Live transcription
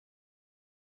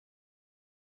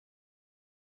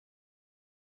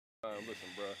Listen,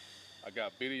 bro, I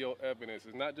got video evidence.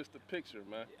 It's not just a picture,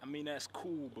 man. I mean, that's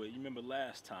cool, but you remember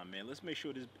last time, man. Let's make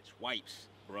sure this bitch wipes,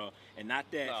 bro, and not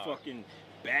that fucking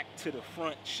back to the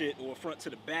front shit or front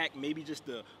to the back. Maybe just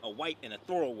a wipe and a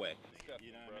throwaway.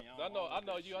 You know what I mean? I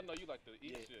know you like to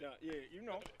eat shit. Yeah, you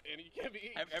know. And you can't be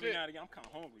eating every shit. now and again, I'm kind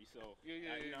of hungry, so. Yeah.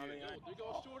 You know what I mean? There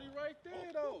goes Shorty right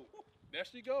there, though. There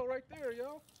she go, right there,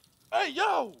 yo. Hey,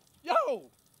 yo,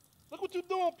 look what you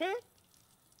doing, pimp.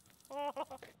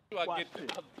 I'll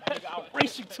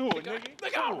race you to it,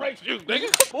 nigga. I'll race you,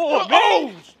 nigga. Come on,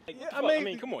 man. I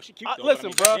mean, come on, she cute.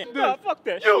 Listen, bro. Nah, fuck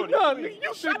that. You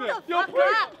shut the fuck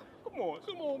up. Come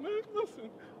on, man. Listen,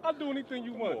 I'll do anything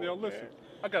you want, yo. Listen,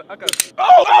 I got.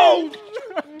 Oh!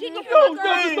 Get the Yo, fuck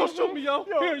up. don't shoot me, yo.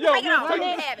 Here, yo. Take it off. Let me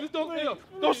have it.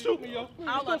 Don't shoot me, yo.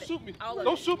 Don't shoot me.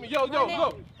 Don't shoot me, yo.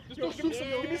 Just don't shoot me,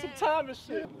 yo. Give me some time and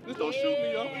shit. Just don't shoot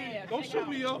me, yo. Don't shoot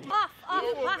me, yo.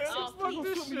 Don't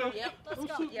shoot me, yo. Yep, let's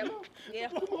go.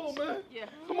 Yep. Come on, man. Yeah.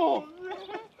 Come on.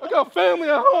 I got family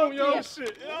at home, yo. Yeah.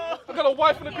 Shit. I got a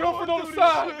wife and a girlfriend on the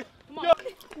side. Come on. Yo.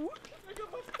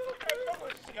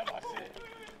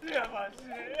 You got my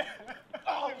shit.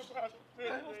 Oh,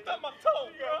 stop my toe,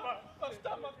 bro.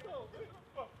 Stop my toe.